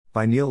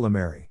By Neil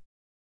Lamary.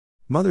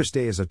 Mother's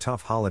Day is a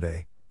tough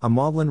holiday, a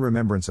maudlin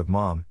remembrance of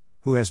Mom,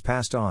 who has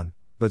passed on,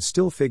 but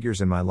still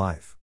figures in my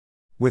life.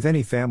 With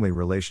any family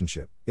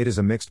relationship, it is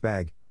a mixed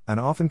bag, an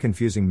often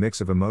confusing mix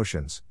of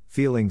emotions,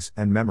 feelings,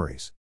 and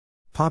memories.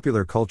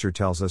 Popular culture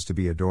tells us to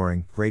be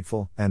adoring,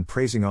 grateful, and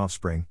praising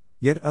offspring,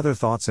 yet other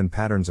thoughts and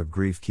patterns of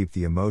grief keep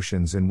the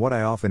emotions in what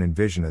I often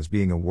envision as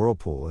being a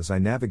whirlpool as I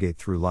navigate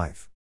through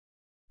life.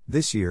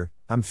 This year,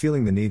 I'm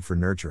feeling the need for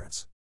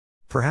nurturance.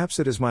 Perhaps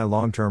it is my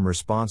long-term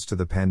response to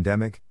the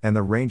pandemic and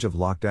the range of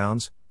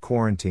lockdowns,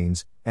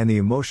 quarantines, and the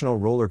emotional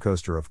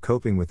rollercoaster of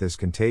coping with this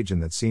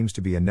contagion that seems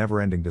to be a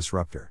never-ending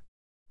disruptor.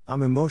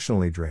 I'm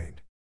emotionally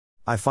drained.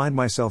 I find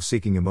myself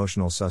seeking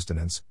emotional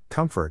sustenance,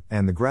 comfort,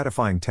 and the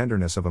gratifying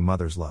tenderness of a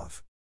mother's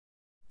love.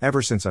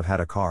 Ever since I've had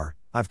a car,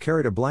 I've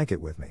carried a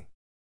blanket with me.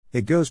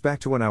 It goes back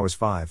to when I was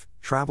 5,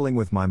 traveling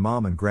with my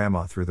mom and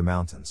grandma through the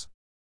mountains.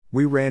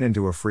 We ran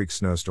into a freak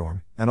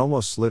snowstorm and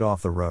almost slid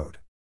off the road.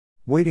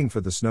 Waiting for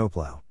the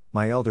snowplow,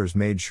 my elders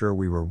made sure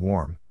we were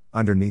warm,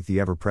 underneath the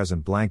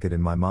ever-present blanket in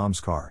my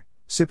mom's car,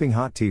 sipping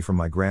hot tea from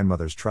my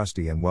grandmother's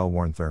trusty and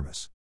well-worn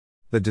thermos.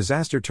 The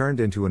disaster turned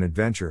into an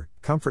adventure,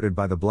 comforted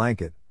by the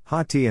blanket,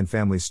 hot tea and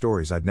family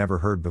stories I'd never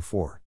heard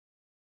before.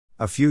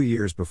 A few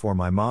years before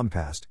my mom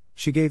passed,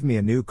 she gave me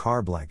a new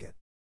car blanket.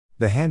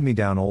 The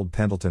hand-me-down old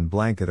Pendleton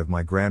blanket of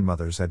my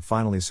grandmother's had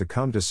finally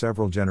succumbed to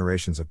several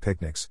generations of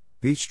picnics,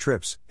 beach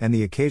trips, and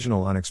the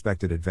occasional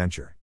unexpected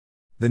adventure.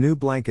 The new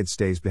blanket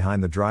stays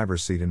behind the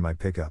driver's seat in my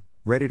pickup,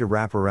 ready to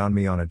wrap around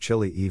me on a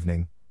chilly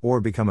evening, or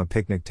become a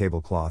picnic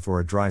tablecloth or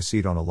a dry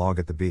seat on a log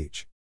at the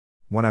beach.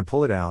 When I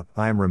pull it out,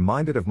 I am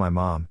reminded of my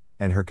mom,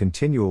 and her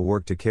continual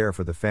work to care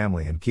for the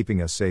family and keeping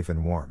us safe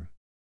and warm.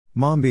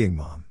 Mom being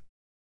mom.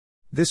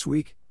 This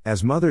week,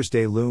 as Mother's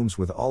Day looms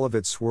with all of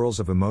its swirls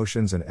of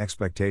emotions and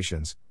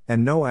expectations,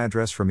 and no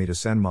address for me to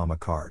send Mom a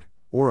card,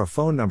 or a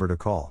phone number to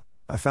call,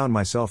 I found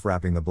myself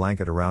wrapping the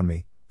blanket around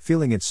me,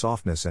 feeling its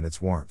softness and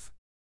its warmth.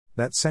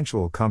 That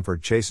sensual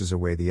comfort chases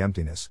away the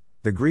emptiness,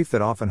 the grief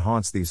that often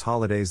haunts these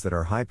holidays that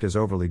are hyped as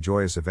overly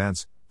joyous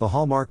events, the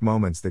hallmark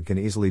moments that can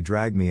easily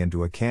drag me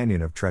into a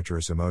canyon of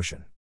treacherous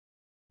emotion.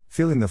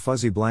 Feeling the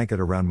fuzzy blanket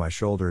around my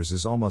shoulders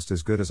is almost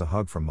as good as a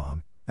hug from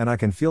Mom, and I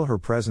can feel her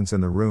presence in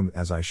the room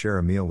as I share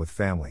a meal with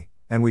family,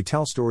 and we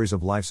tell stories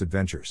of life's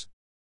adventures.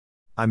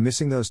 I'm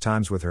missing those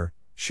times with her,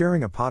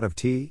 sharing a pot of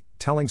tea,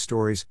 telling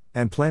stories,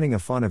 and planning a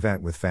fun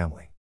event with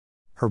family.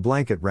 Her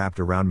blanket wrapped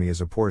around me is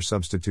a poor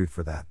substitute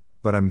for that,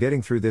 but I'm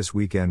getting through this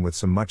weekend with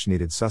some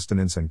much-needed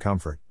sustenance and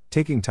comfort,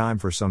 taking time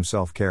for some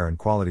self-care and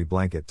quality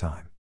blanket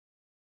time.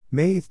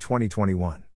 May 8, 2021.